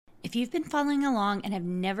If you've been following along and have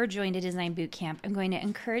never joined a design boot camp, I'm going to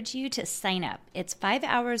encourage you to sign up. It's 5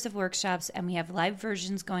 hours of workshops and we have live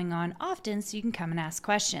versions going on often so you can come and ask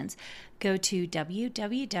questions. Go to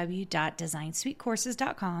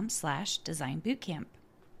www.designsweetcourses.com/design bootcamp.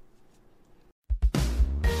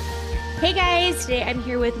 Hey guys, today I'm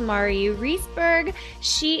here with Mari Riesberg.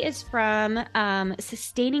 She is from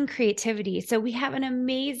Sustaining Creativity. So we have an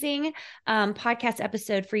amazing podcast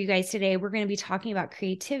episode for you guys today. We're going to be talking about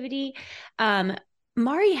creativity.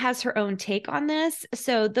 Mari has her own take on this.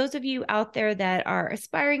 So those of you out there that are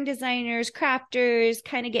aspiring designers, crafters,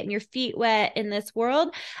 kind of getting your feet wet in this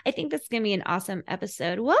world, I think this is going to be an awesome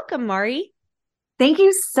episode. Welcome, Mari. Thank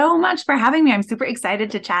you so much for having me. I'm super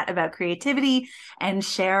excited to chat about creativity and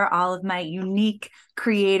share all of my unique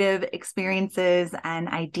creative experiences and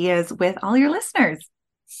ideas with all your listeners.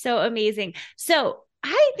 So amazing. So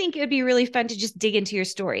I think it would be really fun to just dig into your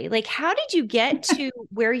story. Like, how did you get to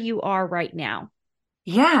where you are right now?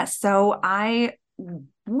 Yeah, so I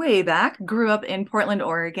way back grew up in Portland,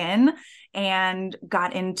 Oregon, and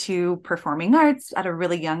got into performing arts at a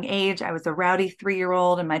really young age. I was a rowdy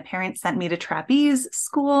 3-year-old, and my parents sent me to trapeze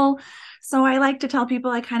school. So I like to tell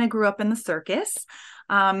people I kind of grew up in the circus.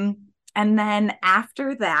 And then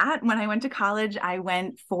after that, when I went to college, I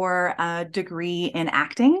went for a degree in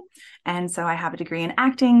acting. And so I have a degree in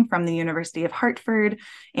acting from the University of Hartford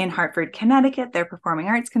in Hartford, Connecticut, their Performing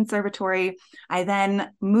Arts Conservatory. I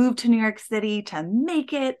then moved to New York City to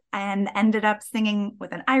make it and ended up singing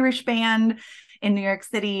with an Irish band in New York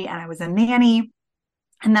City. And I was a nanny.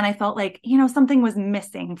 And then I felt like, something was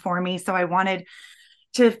missing for me. So I wanted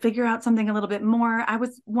to figure out something a little bit more. I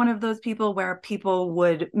was one of those people where people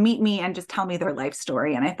would meet me and just tell me their life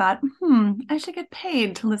story. And I thought, I should get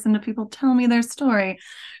paid to listen to people tell me their story.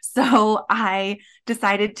 So I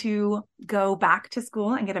decided to go back to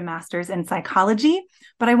school and get a master's in psychology,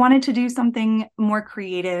 but I wanted to do something more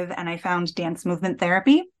creative. And I found dance movement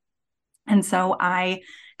therapy. And so I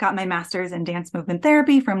got my master's in dance movement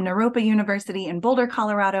therapy from Naropa University in Boulder,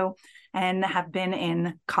 Colorado, and have been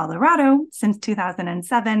in Colorado since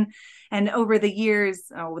 2007. And over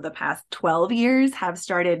the past 12 years, have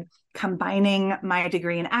started combining my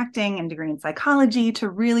degree in acting and degree in psychology to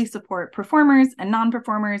really support performers and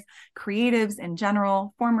non-performers, creatives in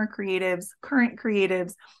general, former creatives, current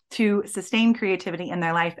creatives, to sustain creativity in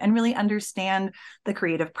their life and really understand the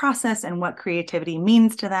creative process and what creativity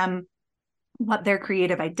means to them, what their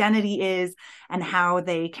creative identity is, and how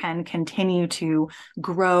they can continue to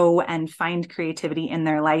grow and find creativity in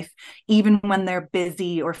their life, even when they're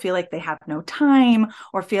busy or feel like they have no time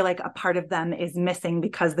or feel like a part of them is missing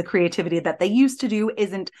because the creativity that they used to do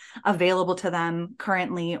isn't available to them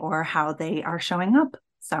currently or how they are showing up.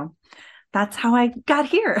 So that's how I got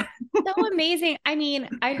here. So amazing. I mean,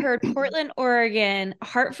 I heard Portland, Oregon,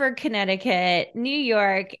 Hartford, Connecticut, New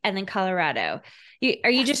York, and then Colorado.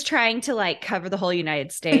 Are you just trying to cover the whole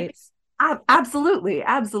United States? Absolutely.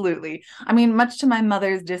 Absolutely. I mean, much to my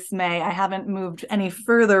mother's dismay, I haven't moved any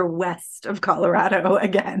further west of Colorado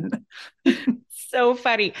again. So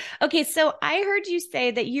funny. Okay, so I heard you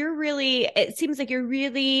say that it seems like you're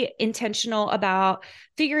really intentional about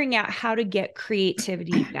figuring out how to get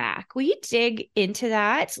creativity back. Will you dig into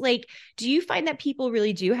that? Do you find that people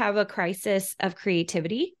really do have a crisis of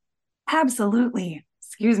creativity? Absolutely.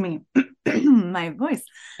 Excuse me, my voice.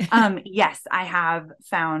 Yes, I have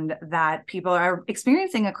found that people are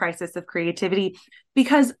experiencing a crisis of creativity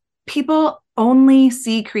because people only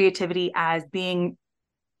see creativity as being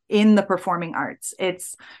in the performing arts.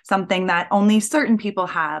 It's something that only certain people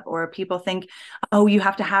have, or people think, oh, you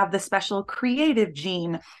have to have the special creative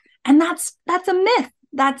gene. And that's a myth.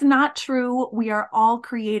 That's not true. We are all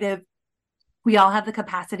creative. We all have the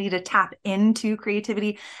capacity to tap into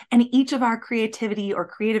creativity, and each of our creativity or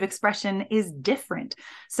creative expression is different.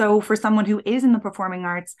 So for someone who is in the performing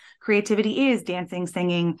arts, creativity is dancing,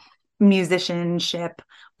 singing, musicianship.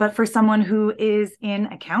 But for someone who is in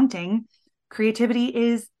accounting, creativity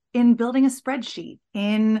is in building a spreadsheet,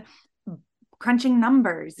 in crunching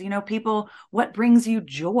numbers, what brings you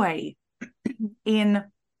joy in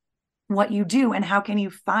what you do, and how can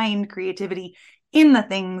you find creativity in the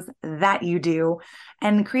things that you do.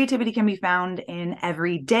 And creativity can be found in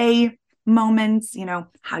everyday moments.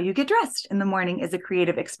 How you get dressed in the morning is a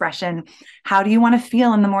creative expression. How do you want to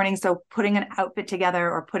feel in the morning? So putting an outfit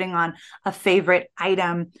together or putting on a favorite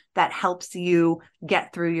item that helps you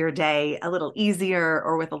get through your day a little easier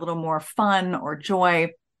or with a little more fun or joy.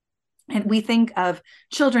 And we think of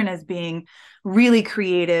children as being really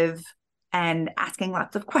creative and asking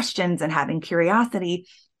lots of questions and having curiosity.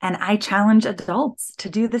 And I challenge adults to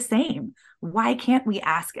do the same. why can't we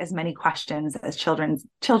ask as many questions as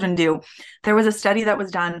children do? There was a study that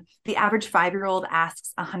was done. The average 5-year-old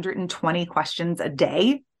asks 120 questions a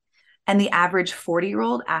day, and the average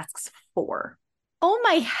 40-year-old asks 4. Oh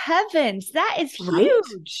my heavens, that is Right?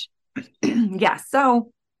 huge. Yeah.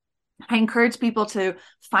 So I encourage people to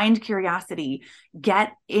find curiosity,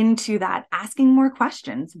 get into that, asking more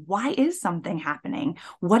questions. Why is something happening?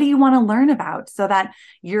 What do you want to learn about, so that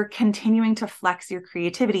you're continuing to flex your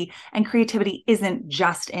creativity, and creativity isn't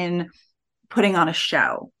just in putting on a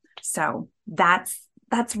show. So that's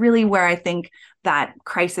really where I think that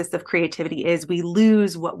crisis of creativity is. We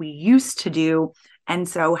lose what we used to do. And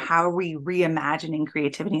so how are we reimagining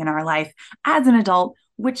creativity in our life as an adult,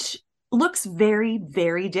 which looks very,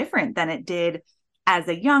 very different than it did as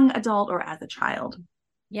a young adult or as a child.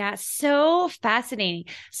 Yeah, so fascinating.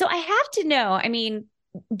 So I have to know, I mean,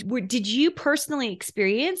 did you personally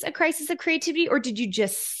experience a crisis of creativity, or did you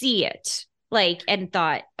just see it like and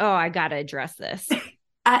thought, oh, I got to address this?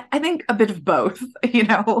 I think a bit of both.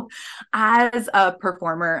 As a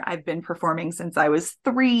performer, I've been performing since I was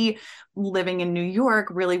 3, living in New York,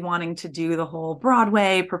 really wanting to do the whole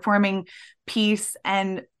Broadway performing piece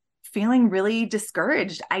and feeling really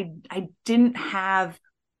discouraged. I didn't have,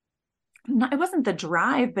 it wasn't the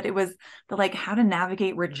drive, but it was the like how to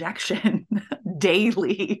navigate rejection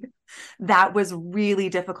daily. That was really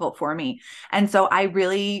difficult for me. And so I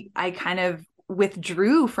kind of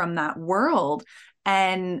withdrew from that world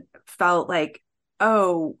and felt like,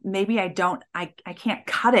 oh, maybe I can't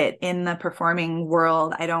cut it in the performing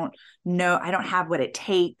world. I don't know, I don't have what it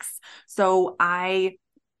takes. So I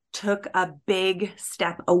took a big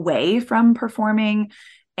step away from performing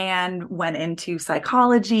and went into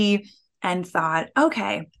psychology and thought,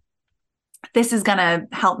 okay, this is going to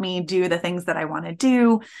help me do the things that I want to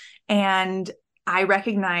do. And I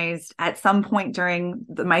recognized at some point during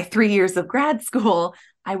my 3 years of grad school,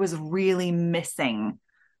 I was really missing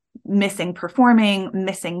performing,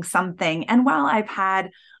 missing something. And while I've had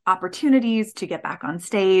opportunities to get back on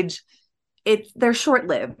stage, they're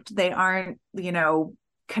short-lived. They aren't,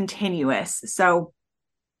 continuous. So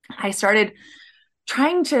I started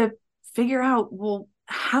trying to figure out, well,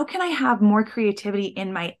 how can I have more creativity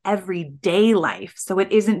in my everyday life? So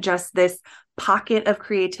it isn't just this pocket of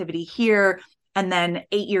creativity here, and then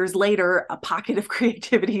 8 years later, a pocket of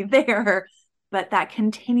creativity there, but that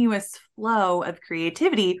continuous flow of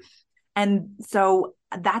creativity. And so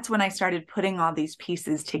that's when I started putting all these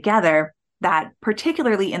pieces together that,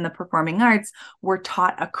 particularly in the performing arts, we're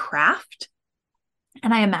taught a craft.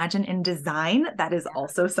 And I imagine in design, that is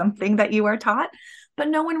also something that you are taught, but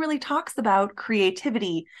no one really talks about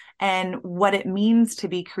creativity and what it means to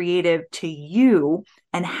be creative to you,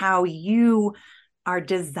 and how you are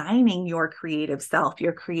designing your creative self,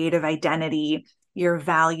 your creative identity, your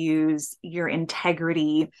values, your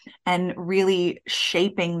integrity, and really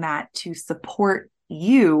shaping that to support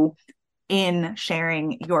you in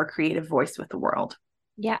sharing your creative voice with the world.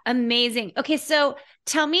 Yeah, amazing. Okay, so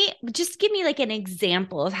tell me, just give me like an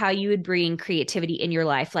example of how you would bring creativity in your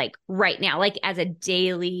life, like right now, like as a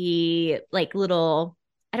daily, like little,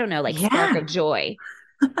 I don't know, like spark of joy.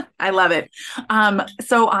 I love it.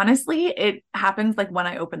 So honestly, it happens like when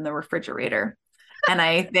I open the refrigerator and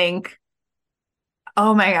I think,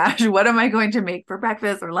 oh my gosh, what am I going to make for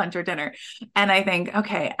breakfast or lunch or dinner? And I think,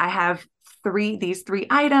 okay, I have these three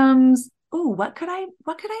items. Oh, what could I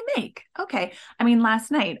make? Okay. I mean,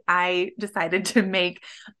 last night I decided to make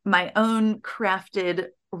my own crafted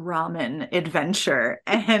ramen adventure.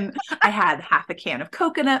 And I had half a can of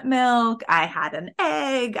coconut milk. I had an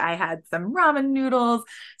egg. I had some ramen noodles,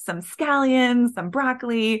 some scallions, some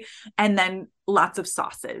broccoli, and then lots of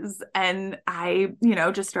sauces. And I,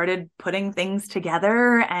 just started putting things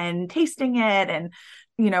together and tasting it and,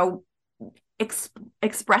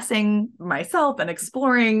 expressing myself and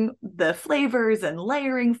exploring the flavors and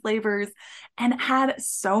layering flavors, and had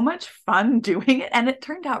so much fun doing it. And it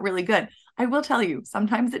turned out really good. I will tell you,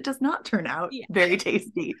 sometimes it does not turn out very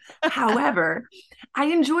tasty. However, I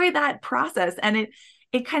enjoy that process, and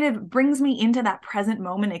it kind of brings me into that present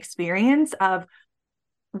moment experience of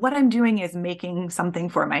what I'm doing is making something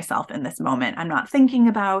for myself in this moment. I'm not thinking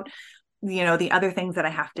about the other things that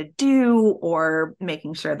I have to do or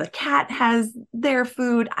making sure the cat has their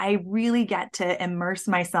food. I really get to immerse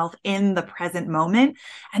myself in the present moment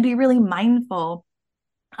and be really mindful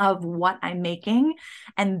of what I'm making.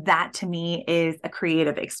 And that to me is a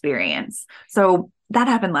creative experience. So that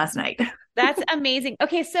happened last night. That's amazing.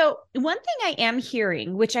 Okay, so one thing I am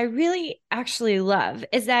hearing, which I really actually love,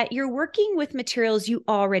 is that you're working with materials you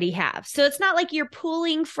already have. So it's not like you're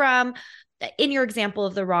pulling from in your example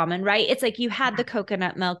of the ramen, right? It's like you had the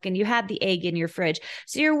coconut milk and you had the egg in your fridge.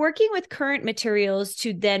 So you're working with current materials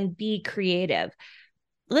to then be creative.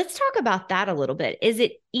 Let's talk about that a little bit. Is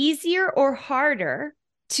it easier or harder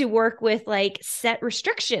to work with like set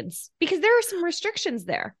restrictions? Because there are some restrictions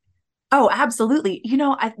there. Oh, absolutely.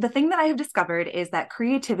 The thing that I have discovered is that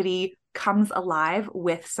creativity comes alive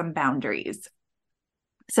with some boundaries.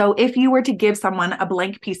 So if you were to give someone a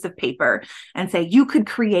blank piece of paper and say, you could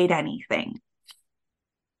create anything,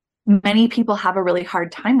 many people have a really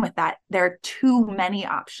hard time with that. There are too many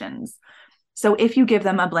options. So if you give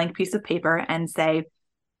them a blank piece of paper and say,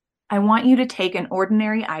 I want you to take an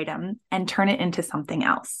ordinary item and turn it into something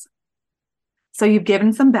else. So you've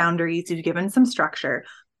given some boundaries, you've given some structure.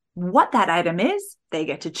 What that item is, they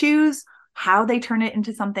get to choose. How they turn it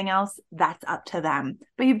into something else, that's up to them.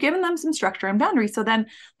 But you've given them some structure and boundaries. So then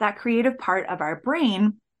that creative part of our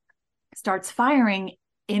brain starts firing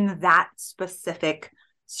in that specific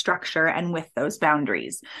structure and with those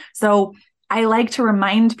boundaries. So I like to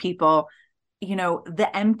remind people, the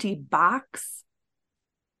empty box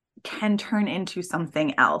can turn into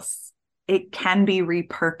something else. It can be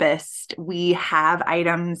repurposed. We have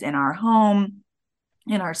items in our home,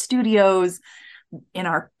 in our studios, in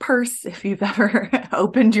our purse, if you've ever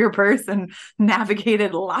opened your purse and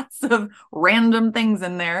navigated lots of random things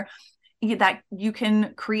in there, that you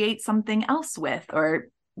can create something else with, or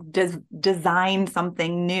design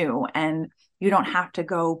something new. And you don't have to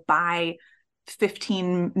go buy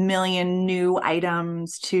 15 million new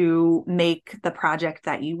items to make the project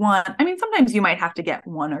that you want. I mean, sometimes you might have to get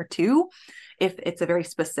one or two if it's a very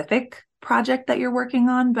specific project that you're working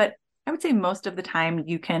on, but I would say most of the time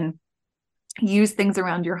you can use things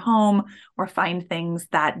around your home or find things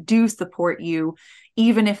that do support you,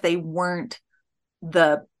 even if they weren't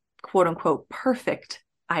the quote unquote perfect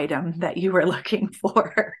item that you were looking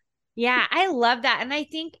for. Yeah, I love that. And I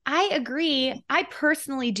think I agree. I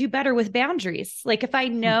personally do better with boundaries. Like if I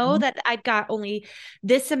know that I've got only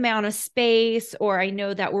this amount of space, or I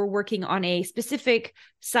know that we're working on a specific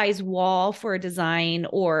size wall for a design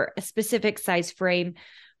or a specific size frame,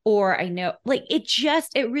 or I know like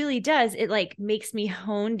it really does. It like makes me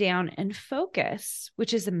hone down and focus,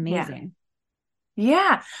 which is amazing.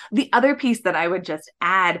 Yeah. The other piece that I would just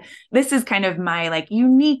add, this is kind of my like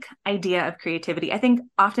unique idea of creativity. I think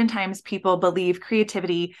oftentimes people believe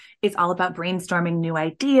creativity is all about brainstorming new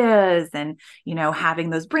ideas and, having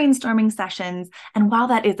those brainstorming sessions. And while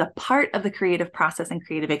that is a part of the creative process and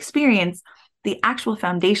creative experience, the actual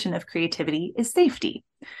foundation of creativity is safety,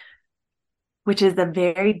 which is a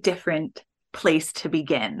very different place to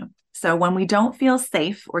begin. So when we don't feel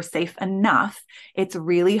safe or safe enough, it's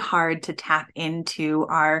really hard to tap into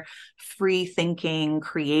our free thinking,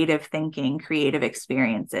 creative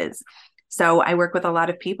experiences. So I work with a lot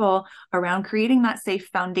of people around creating that safe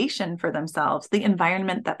foundation for themselves, the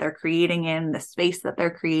environment that they're creating in, the space that they're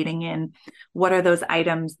creating in. What are those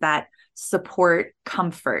items that support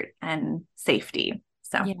comfort and safety?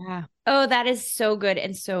 So yeah. Oh, that is so good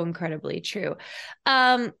and so incredibly true.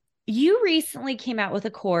 You recently came out with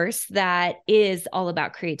a course that is all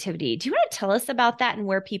about creativity. Do you want to tell us about that and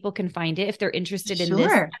where people can find it if they're interested in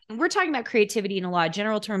this? We're talking about creativity in a lot of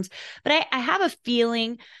general terms, but I have a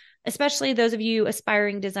feeling, especially those of you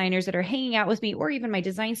aspiring designers that are hanging out with me, or even my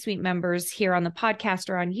Design Suite members here on the podcast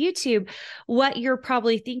or on YouTube, what you're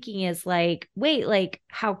probably thinking is like, wait, like,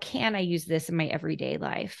 how can I use this in my everyday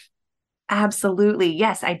life? Absolutely.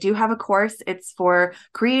 Yes, I do have a course. It's for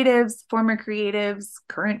creatives, former creatives,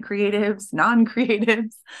 current creatives,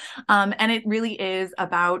 non-creatives. And it really is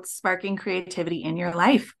about sparking creativity in your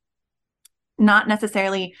life, not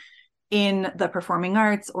necessarily in the performing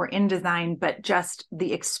arts or in design, but just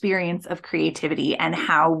the experience of creativity and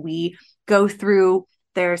how we go through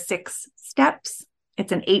their 6 steps.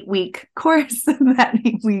 It's an 8-week course that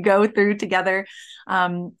we go through together.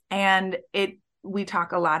 And we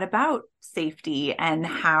talk a lot about safety and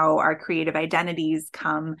how our creative identities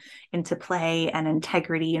come into play, and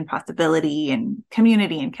integrity and possibility and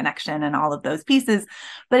community and connection and all of those pieces.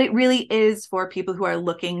 But it really is for people who are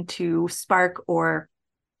looking to spark or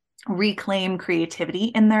reclaim creativity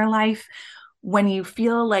in their life. When you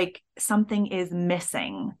feel like something is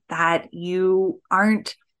missing, that you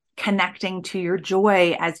aren't connecting to your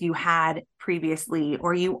joy as you had previously,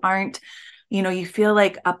 or you aren't, you feel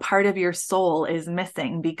like a part of your soul is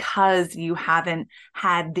missing because you haven't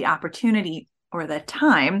had the opportunity or the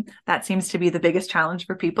time. That seems to be the biggest challenge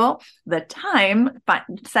for people, the time, but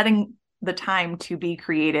setting the time to be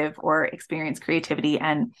creative or experience creativity.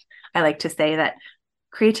 And I like to say that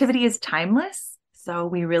creativity is timeless. So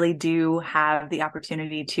we really do have the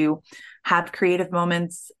opportunity to have creative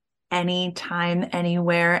moments anytime,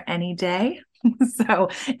 anywhere, any day. So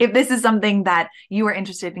if this is something that you are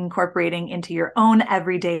interested in incorporating into your own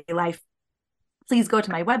everyday life, please go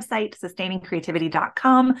to my website,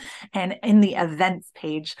 sustainingcreativity.com, and in the events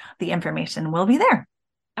page, the information will be there.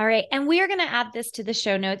 All right. And we are going to add this to the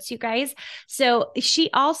show notes, you guys. So she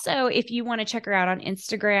also, if you want to check her out on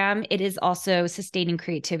Instagram, it is also Sustaining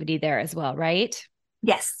Creativity there as well, right?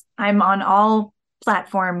 Yes. I'm on all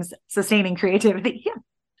platforms, Sustaining Creativity. Yeah.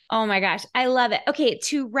 Oh my gosh. I love it. Okay.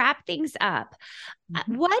 To wrap things up,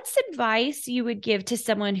 what's advice you would give to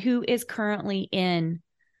someone who is currently in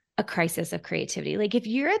a crisis of creativity? Like if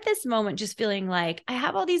you're at this moment just feeling like I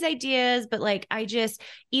have all these ideas, but like I just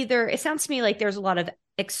either, it sounds to me like there's a lot of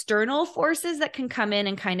external forces that can come in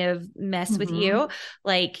and kind of mess with you,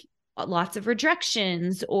 like lots of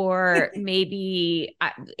rejections, or maybe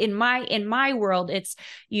in my world, it's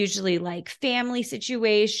usually like family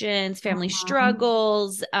situations, family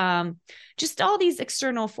struggles, just all these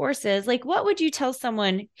external forces. Like, what would you tell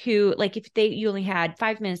someone who, like, if you only had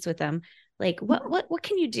 5 minutes with them, like what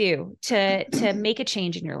can you do to make a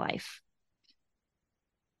change in your life?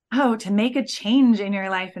 Oh, to make a change in your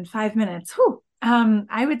life in 5 minutes. Whew.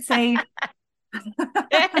 I would say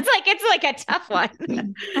it's like a tough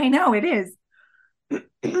one. I know it is.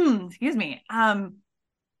 Excuse me. I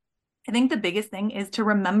think the biggest thing is to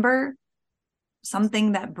remember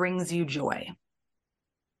something that brings you joy.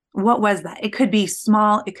 What was that? It could be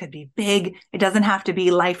small, it could be big. It doesn't have to be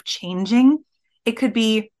life-changing. It could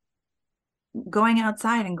be going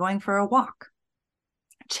outside and going for a walk,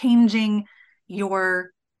 changing your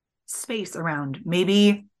space around,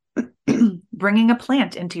 maybe bringing a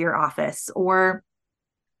plant into your office, or,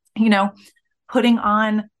 putting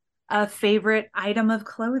on a favorite item of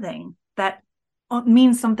clothing that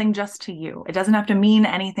means something just to you. It doesn't have to mean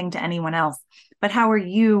anything to anyone else, but how are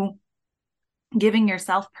you giving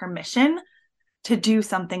yourself permission to do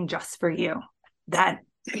something just for you that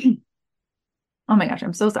oh my gosh,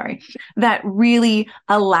 I'm so sorry, that really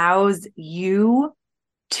allows you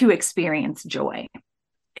to experience joy.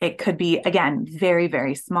 It could be, again, very,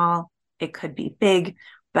 very small. It could be big,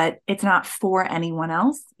 but it's not for anyone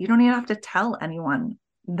else. You don't even have to tell anyone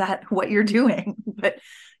that what you're doing, but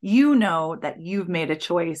you know that you've made a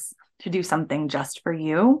choice to do something just for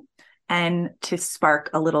you and to spark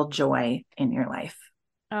a little joy in your life.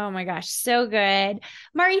 Oh my gosh, so good.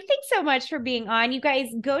 Mari, thanks so much for being on. You guys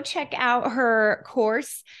go check out her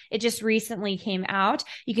course. It just recently came out.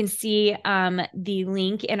 You can see the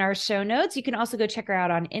link in our show notes. You can also go check her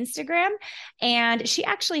out on Instagram. And she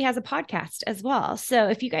actually has a podcast as well. So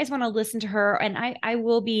if you guys want to listen to her, and I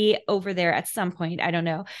will be over there at some point, I don't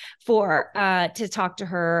know, to talk to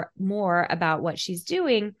her more about what she's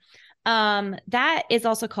doing. That is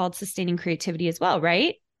also called Sustaining Creativity as well,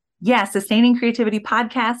 right? Yeah, Sustaining Creativity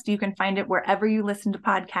Podcast. You can find it wherever you listen to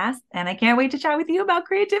podcasts. And I can't wait to chat with you about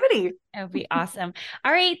creativity. That would be awesome.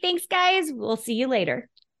 All right. Thanks, guys. We'll see you later.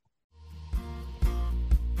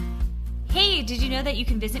 Hey, did you know that you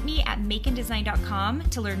can visit me at makeanddesign.com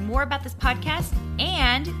to learn more about this podcast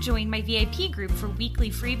and join my VIP group for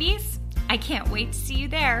weekly freebies? I can't wait to see you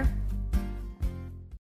there.